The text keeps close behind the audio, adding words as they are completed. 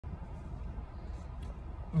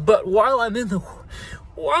But while I'm in the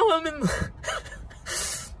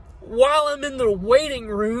waiting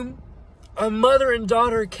room, a mother and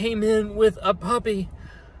daughter came in with a puppy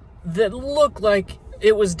that looked like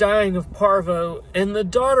it was dying of parvo, and the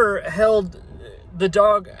daughter held the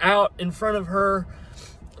dog out in front of her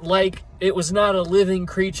like it was not a living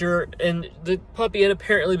creature, and the puppy had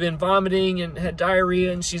apparently been vomiting and had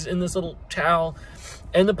diarrhea, and she's in this little towel,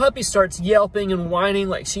 and the puppy starts yelping and whining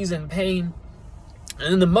like she's in pain,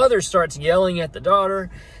 and then the mother starts yelling at the daughter,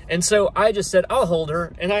 and so I just said, I'll hold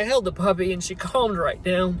her, and I held the puppy, and she calmed right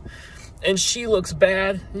down, and she looks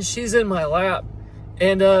bad, and she's in my lap,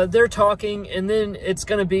 and they're talking, and then it's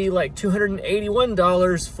gonna be like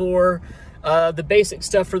 $281 for the basic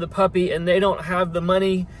stuff for the puppy, and they don't have the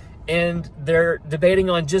money, and they're debating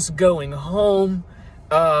on just going home.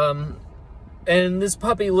 And this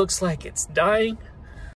puppy looks like it's dying.